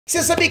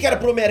Você sabia que era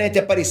pro Homem-Aranha ter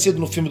aparecido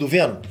no filme do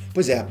Venom?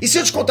 Pois é. E se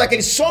eu te contar que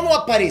ele só não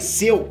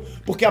apareceu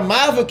porque a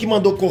Marvel que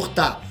mandou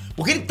cortar?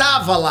 Porque ele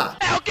tava lá.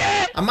 É o quê?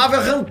 A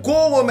Marvel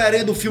arrancou o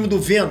Homem-Aranha do filme do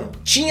Venom.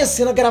 Tinha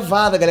cena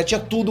gravada, galera, tinha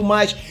tudo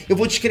mais. Eu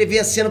vou descrever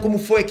a cena como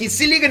foi aqui.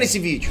 Se liga nesse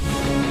vídeo.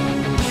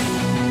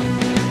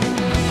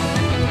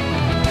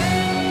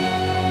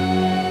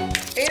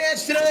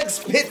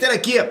 Peter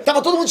aqui.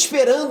 Tava todo mundo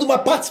esperando uma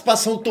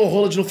participação do Tom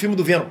Holland no filme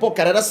do Venom. Pô,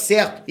 cara, era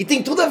certo. E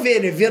tem tudo a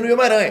ver, né? Venom e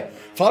Homem-Aranha.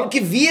 Falaram que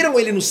viram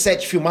ele no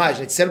set de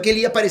filmagem, né? Disseram que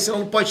ele ia aparecer lá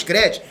no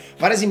pós-crédito.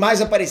 Várias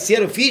imagens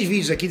apareceram. Eu fiz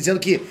vídeos aqui dizendo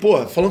que,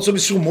 pô, falando sobre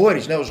os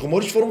rumores, né? Os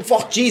rumores foram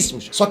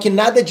fortíssimos. Só que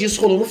nada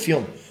disso rolou no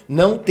filme.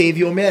 Não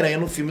teve Homem-Aranha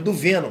no filme do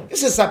Venom. E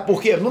você sabe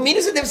por quê? No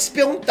mínimo você deve se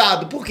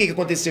perguntado por que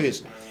aconteceu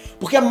isso.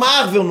 Porque a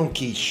Marvel não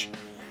quis.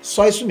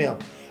 Só isso mesmo.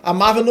 A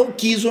Marvel não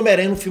quis o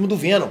Homem-Aranha no filme do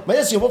Venom. Mas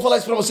assim, eu vou falar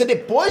isso pra você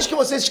depois que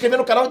você se inscrever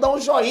no canal e dar um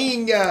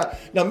joinha.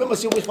 Não, mesmo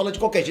assim eu vou falar de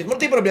qualquer jeito. Mas não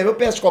tem problema, eu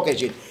peço de qualquer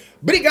jeito.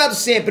 Obrigado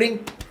sempre, hein?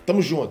 Tamo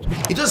junto.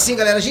 Então assim,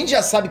 galera, a gente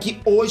já sabe que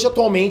hoje,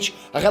 atualmente,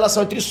 a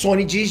relação entre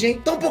Sony e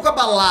Disney tá um pouco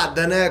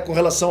abalada, né? Com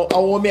relação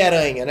ao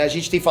Homem-Aranha, né? A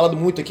gente tem falado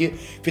muito aqui,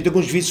 feito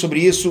alguns vídeos sobre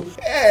isso.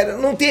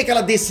 Não tem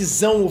aquela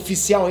decisão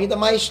oficial ainda,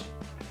 mas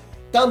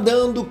tá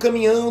andando,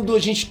 caminhando, a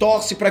gente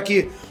torce pra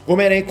que o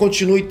Homem-Aranha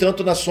continue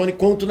tanto na Sony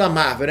quanto na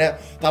Marvel, né?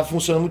 Tava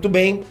funcionando muito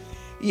bem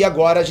e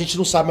agora a gente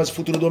não sabe mais o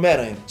futuro do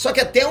Homem-Aranha. Só que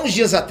até uns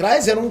dias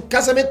atrás era um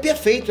casamento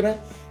perfeito, né?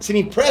 Você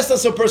me empresta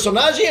seu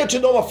personagem e eu te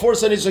dou uma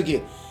força nisso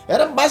aqui.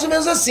 Era mais ou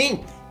menos assim.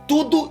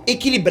 Tudo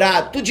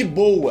equilibrado, tudo de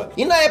boa.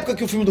 E na época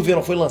que o filme do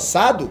Venom foi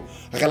lançado,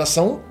 a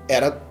relação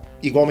era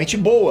igualmente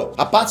boa.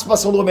 A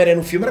participação do Homem-Aranha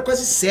no filme era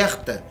quase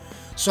certa.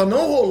 Só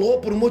não rolou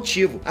por um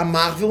motivo. A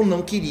Marvel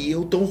não queria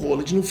o Tom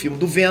Holland no filme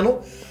do Venom,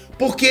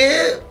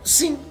 porque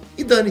sim,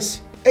 e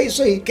dane-se. É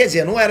isso aí. Quer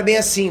dizer, não era bem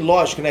assim,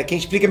 lógico, né? Quem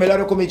explica melhor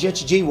é o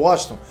comediante Jay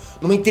Washington,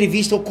 numa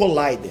entrevista ao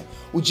Collider.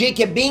 O Jay,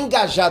 que é bem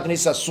engajado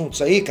nesses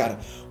assuntos aí, cara,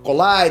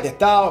 Collider e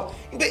tal.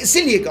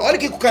 Se liga, olha o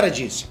que o cara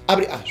disse.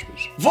 Abre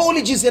aspas. Vou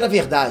lhe dizer a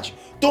verdade.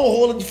 Tom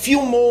Holland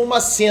filmou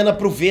uma cena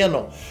pro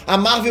Venom. A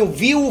Marvel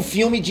viu o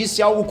filme e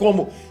disse algo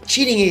como: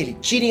 tirem ele,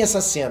 tirem essa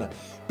cena.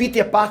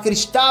 Peter Parker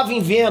estava em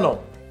Venom.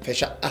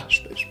 Fecha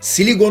aspas.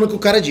 Se ligou no que o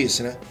cara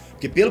disse, né?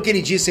 Porque pelo que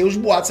ele disse aí, os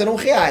boatos eram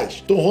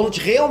reais. Tom Holland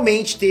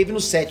realmente esteve no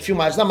set de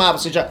filmagens da Marvel. Ou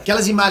seja,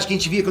 aquelas imagens que a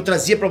gente via, que eu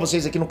trazia pra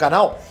vocês aqui no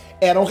canal,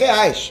 eram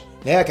reais,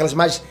 né? Aquelas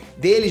imagens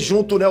dele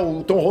junto, né?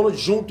 O Tom Holland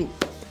junto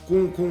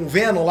com o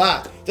Venom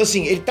lá. Então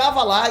assim, ele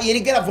tava lá e ele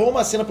gravou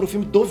uma cena pro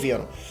filme do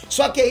Venom.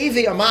 Só que aí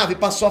veio a Marvel e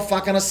passou a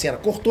faca na cena.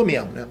 Cortou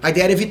mesmo, né? A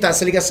ideia era evitar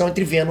essa ligação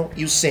entre Venom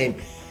e o Sam.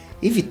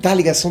 Evitar a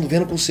ligação do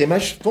Venom com o Sam,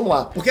 mas vamos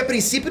lá. Porque a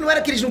princípio não era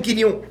que eles não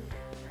queriam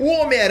o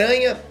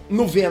Homem-Aranha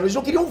no Venom, eles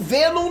não queriam o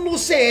Venom no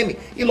CM.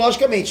 E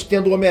logicamente,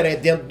 tendo o Homem-Aranha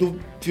dentro do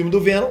filme do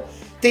Venom,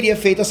 teria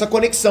feito essa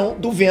conexão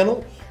do Venom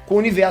com o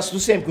universo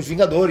do CM, com os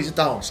Vingadores e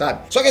tal,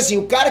 sabe? Só que assim,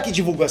 o cara que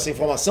divulgou essa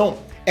informação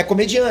é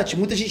comediante.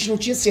 Muita gente não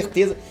tinha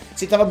certeza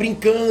se ele tava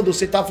brincando ou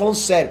se ele tava falando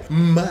sério.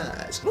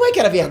 Mas não é que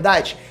era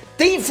verdade.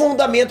 Tem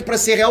fundamento pra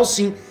ser real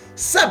sim.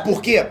 Sabe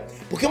por quê?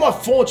 Porque uma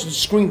fonte do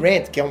Screen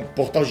Rant, que é um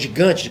portal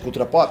gigante de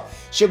cultura pop,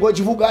 chegou a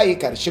divulgar aí,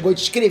 cara. Chegou a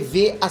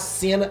descrever a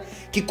cena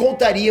que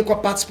contaria com a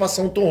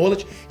participação do Tom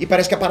Holland e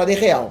parece que a parada é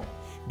real.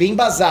 Bem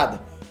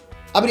embasada.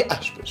 Abre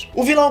aspas.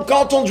 O vilão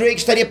Carlton Drake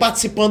estaria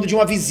participando de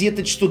uma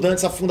visita de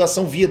estudantes à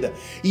Fundação Vida.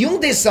 E um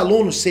desses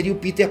alunos seria o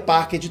Peter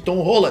Parker de Tom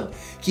Holland,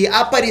 que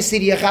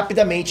apareceria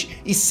rapidamente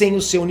e sem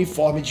o seu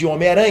uniforme de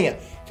Homem-Aranha.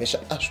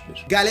 Fecha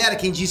aspas. Galera,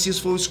 quem disse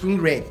isso foi o Screen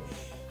Rant.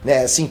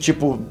 Né, assim,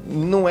 tipo,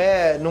 não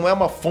é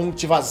uma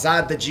fonte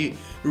vazada de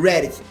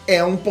Reddit,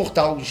 é um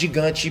portal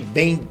gigante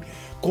bem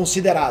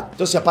considerado.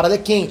 Então assim, a parada é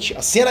quente,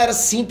 a cena era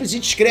simples e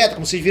discreta,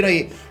 como vocês viram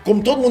aí,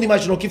 como todo mundo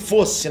imaginou que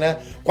fosse, né,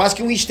 quase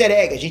que um easter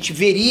egg, a gente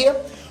veria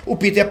o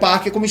Peter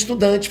Parker como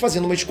estudante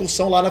fazendo uma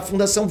excursão lá na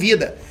Fundação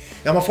Vida.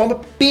 É uma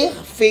forma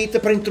perfeita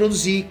para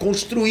introduzir e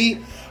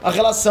construir a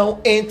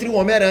relação entre o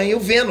Homem-Aranha e o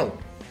Venom.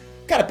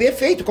 Cara,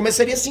 perfeito,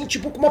 começaria assim,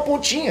 tipo com uma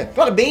pontinha.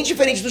 Claro, bem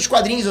diferente dos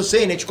quadrinhos, eu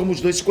sei, né, de como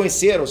os dois se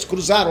conheceram, se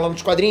cruzaram lá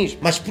nos quadrinhos.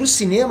 Mas pros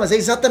cinemas é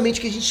exatamente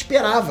o que a gente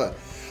esperava.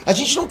 A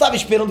gente não tava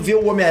esperando ver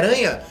o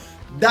Homem-Aranha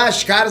dar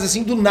as caras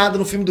assim do nada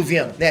no filme do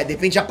Venom, né, de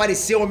repente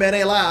apareceu o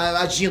Homem-Aranha lá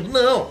agindo.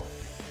 Não, o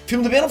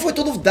filme do Venom foi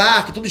todo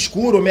dark, todo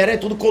escuro, o Homem-Aranha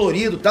todo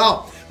colorido e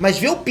tal. Mas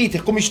ver o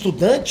Peter como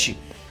estudante,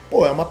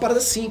 pô, é uma parada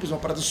simples, uma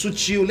parada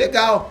sutil,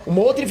 legal.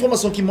 Uma outra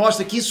informação que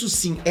mostra que isso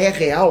sim é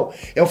real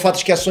é o fato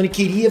de que a Sony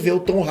queria ver o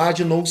Tom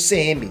Hardy no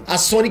CM. A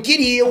Sony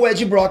queria o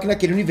Ed Brock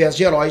naquele universo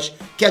de heróis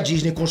que a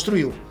Disney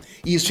construiu.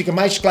 E isso fica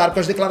mais claro com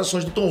as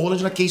declarações do Tom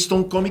Holland na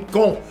Keystone Comic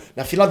Con,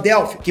 na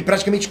Filadélfia, que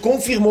praticamente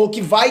confirmou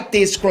que vai ter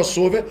esse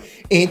crossover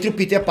entre o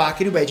Peter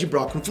Parker e o Ed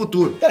Brock no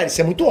futuro. Cara,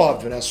 isso é muito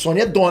óbvio, né? A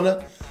Sony é dona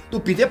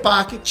do Peter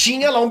Parker,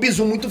 tinha lá um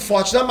bizu muito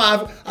forte da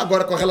Marvel,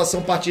 agora com a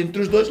relação partida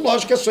entre os dois,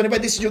 lógico que a Sony vai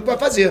decidir o que vai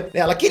fazer.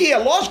 Ela queria,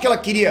 lógico que ela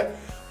queria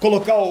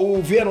colocar o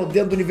Venom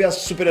dentro do universo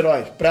de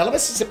super-heróis. Pra ela,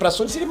 pra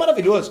Sony seria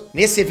maravilhoso.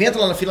 Nesse evento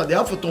lá na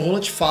Filadélfia, o Tom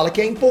Holland fala que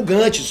é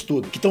empolgante isso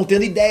tudo, que estão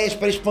tendo ideias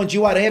para expandir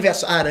o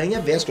Aranha-Verso. A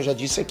Aranha-Verso, que eu já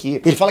disse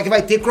aqui. Ele fala que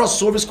vai ter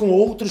crossovers com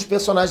outros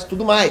personagens e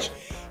tudo mais.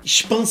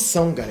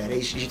 expansão, galera. A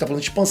gente tá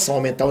falando de expansão,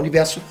 aumentar o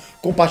universo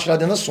compartilhado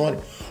dentro da Sony.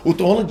 O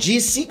Tom Holland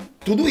disse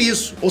tudo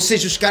isso. Ou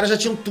seja, os caras já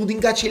tinham tudo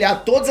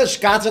engatilhado. Todas as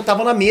cartas já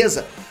estavam na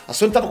mesa. A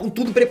Sony tava com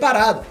tudo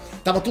preparado.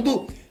 Tava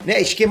tudo, né,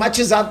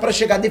 esquematizado para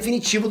chegar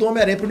definitivo do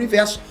Homem-Aranha pro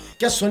universo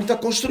que a Sony tá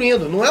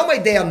construindo. Não é uma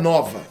ideia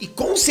nova. E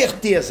com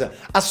certeza,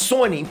 a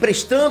Sony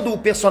emprestando o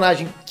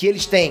personagem que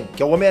eles têm,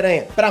 que é o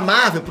Homem-Aranha, pra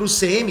Marvel, pro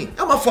CM,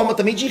 é uma forma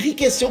também de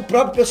enriquecer o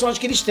próprio personagem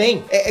que eles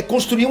têm. É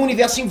construir um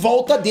universo em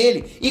volta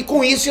dele. E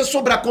com isso ia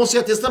sobrar, com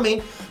certeza,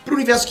 também pro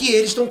universo que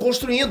eles estão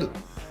construindo.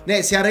 Né,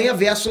 esse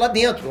aranha-verso lá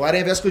dentro. O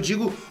aranha-verso que eu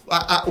digo,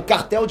 o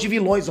cartel de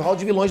vilões, o hall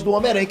de vilões do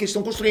Homem-Aranha que eles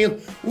estão construindo.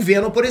 O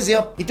Venom, por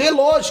exemplo. Então é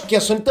lógico que a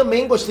Sony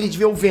também gostaria de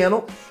ver o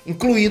Venom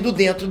incluído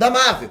dentro da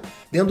Marvel,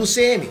 dentro do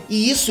CM.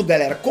 E isso,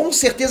 galera, com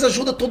certeza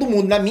ajuda todo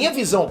mundo. Na minha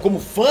visão, como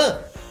fã,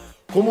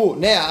 como,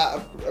 né,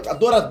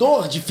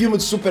 adorador de filme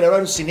de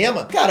super-herói no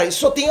cinema, cara, isso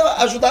só tem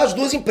a ajudar as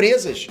duas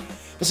empresas.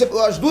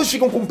 As duas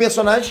ficam com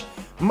personagens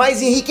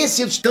mais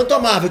enriquecidos. Tanto a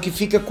Marvel, que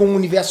fica com um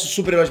universo de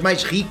super-heróis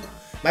mais rico,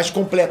 mais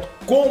completo,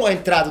 com a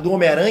entrada do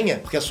Homem-Aranha,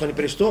 porque a Sony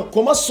prestou,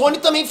 como a Sony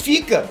também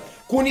fica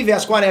com o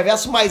universo, com o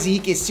aranha-verso mais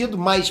enriquecido,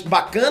 mais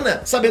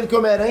bacana, sabendo que o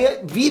Homem-Aranha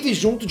vive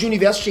junto de um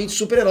universo cheio de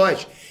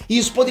super-heróis. E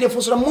isso poderia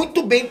funcionar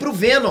muito bem pro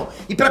Venom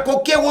e pra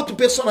qualquer outro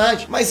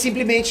personagem. Mas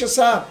simplesmente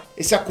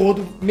esse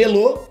acordo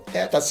melou,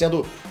 tá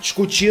sendo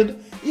discutido.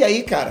 E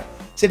aí, cara,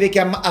 você vê que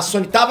a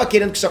Sony tava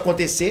querendo que isso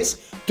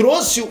acontecesse,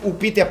 trouxe o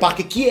Peter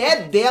Parker, que é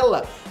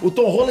dela, o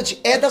Tom Holland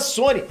é da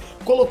Sony,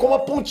 colocou uma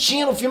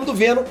pontinha no filme do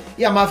Venom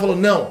e a Marvel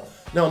falou,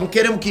 não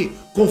queremos que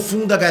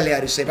confunda a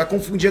galera isso aí, vai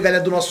confundir a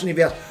galera do nosso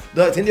universo,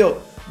 entendeu?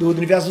 Do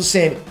universo do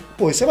CM.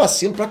 Pô, isso é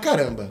vacilo pra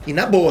caramba. E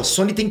na boa,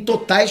 Sony tem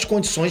totais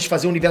condições de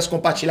fazer um universo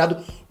compartilhado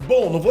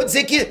bom, não vou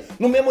dizer que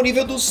no mesmo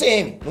nível do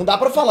CM, não dá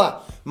pra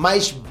falar,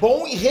 mas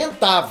bom e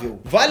rentável.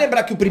 Vale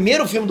lembrar que o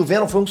primeiro filme do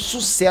Venom foi um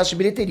sucesso de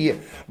bilheteria,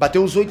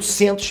 bateu os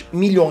 800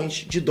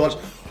 milhões de dólares.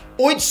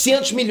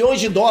 800 milhões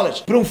de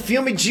dólares pra um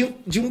filme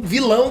de um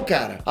vilão,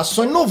 cara. A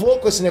Sony inovou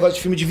com esse negócio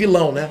de filme de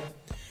vilão, né?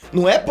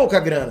 Não é pouca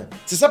grana.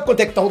 Você sabe quanto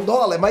é que tá o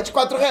dólar? É mais de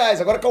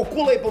R$4. Agora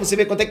calcula aí pra você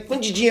ver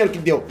quanto de dinheiro que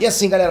deu. E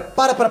assim, galera,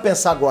 para pra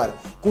pensar agora.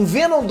 Com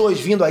Venom 2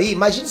 vindo aí,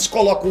 imagina se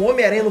coloca o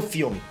Homem-Aranha no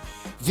filme.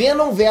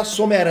 Venom versus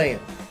Homem-Aranha.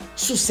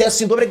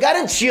 Sucesso em dobro, é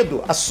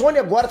garantido. A Sony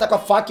agora tá com a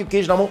faca e o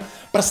queijo na mão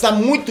pra se dar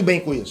muito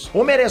bem com isso. O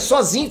Homem-Aranha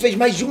sozinho fez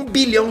mais de $1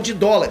 bilhão.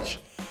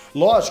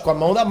 Lógico, a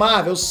mão da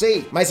Marvel, eu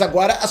sei. Mas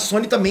agora a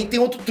Sony também tem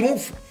outro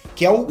trunfo,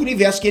 que é o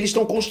universo que eles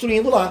estão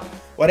construindo lá.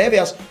 O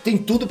Aranha-Verso. Tem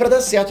tudo pra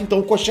dar certo,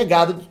 então, com a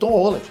chegada do Tom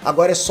Holland.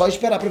 Agora é só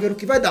esperar pra ver o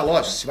que vai dar.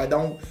 Lógico, se vai dar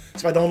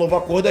um novo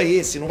acordo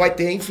aí, se não vai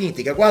ter, enfim,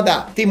 tem que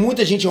aguardar. Tem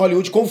muita gente em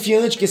Hollywood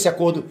confiante que esse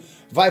acordo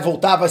vai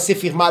voltar, vai ser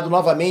firmado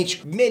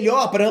novamente.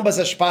 Melhor pra ambas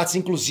as partes,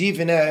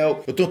 inclusive, né?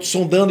 Eu tô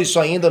sondando isso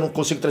ainda, não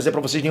consigo trazer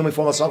pra vocês nenhuma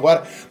informação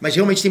agora, mas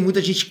realmente tem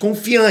muita gente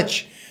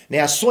confiante. Né?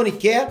 A Sony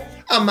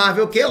quer, a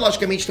Marvel quer,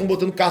 logicamente estão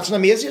botando cartas na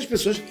mesa e as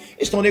pessoas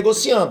estão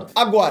negociando.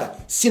 Agora,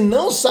 se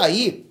não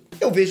sair,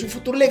 eu vejo um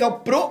futuro legal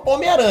pro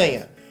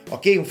Homem-Aranha,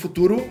 ok? Um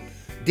futuro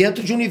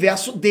dentro de um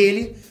universo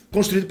dele,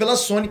 construído pela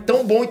Sony,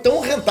 tão bom e tão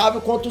rentável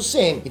quanto o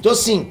CM. Então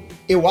assim,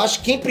 eu acho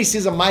que quem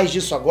precisa mais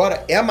disso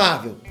agora é a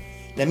Marvel.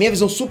 Na minha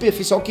visão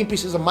superficial, quem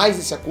precisa mais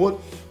desse acordo,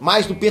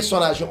 mais do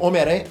personagem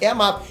Homem-Aranha, é a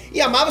Marvel. E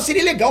a Marvel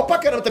seria legal pra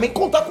caramba também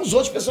contar com os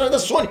outros personagens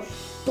da Sony.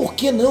 Por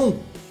que não?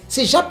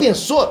 Você já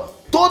pensou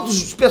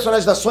todos os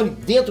personagens da Sony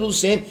dentro do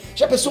CM?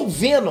 Já pensou o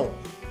Venom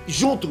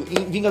junto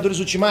em Vingadores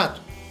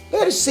Ultimato?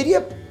 Galera, isso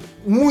seria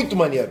muito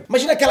maneiro.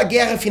 Imagina aquela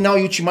guerra final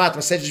em Ultimato,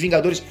 na série dos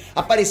Vingadores,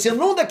 aparecendo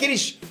num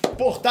daqueles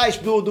portais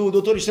do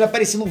Doutor Estranho,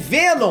 aparecendo o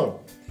Venom.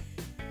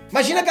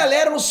 Imagina a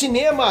galera no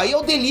cinema, e é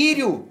o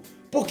delírio.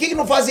 Por que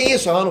não fazem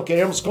isso? Ah, não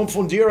queremos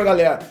confundir a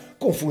galera.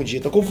 Confundir,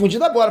 tô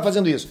confundido agora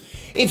fazendo isso.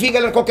 Enfim,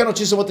 galera, qualquer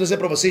notícia eu vou trazer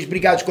pra vocês.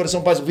 Obrigado de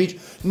coração, faz o vídeo.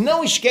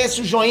 Não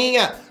esquece o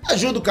joinha,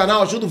 ajuda o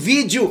canal, ajuda o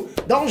vídeo.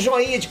 Dá um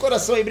joinha de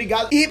coração aí,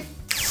 obrigado. E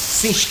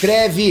se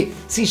inscreve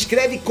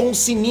com o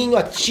sininho,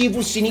 ativa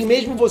o sininho,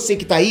 mesmo você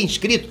que tá aí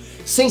inscrito,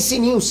 sem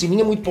sininho. O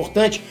sininho é muito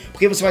importante,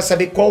 porque você vai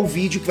saber qual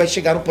vídeo que vai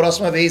chegar no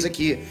próxima vez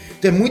aqui.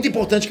 Então é muito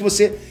importante que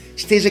você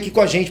esteja aqui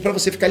com a gente pra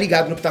você ficar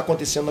ligado no que tá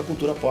acontecendo na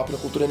cultura pop, na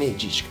cultura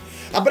nerdística.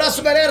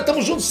 Abraço, galera,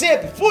 tamo junto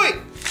sempre,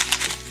 fui!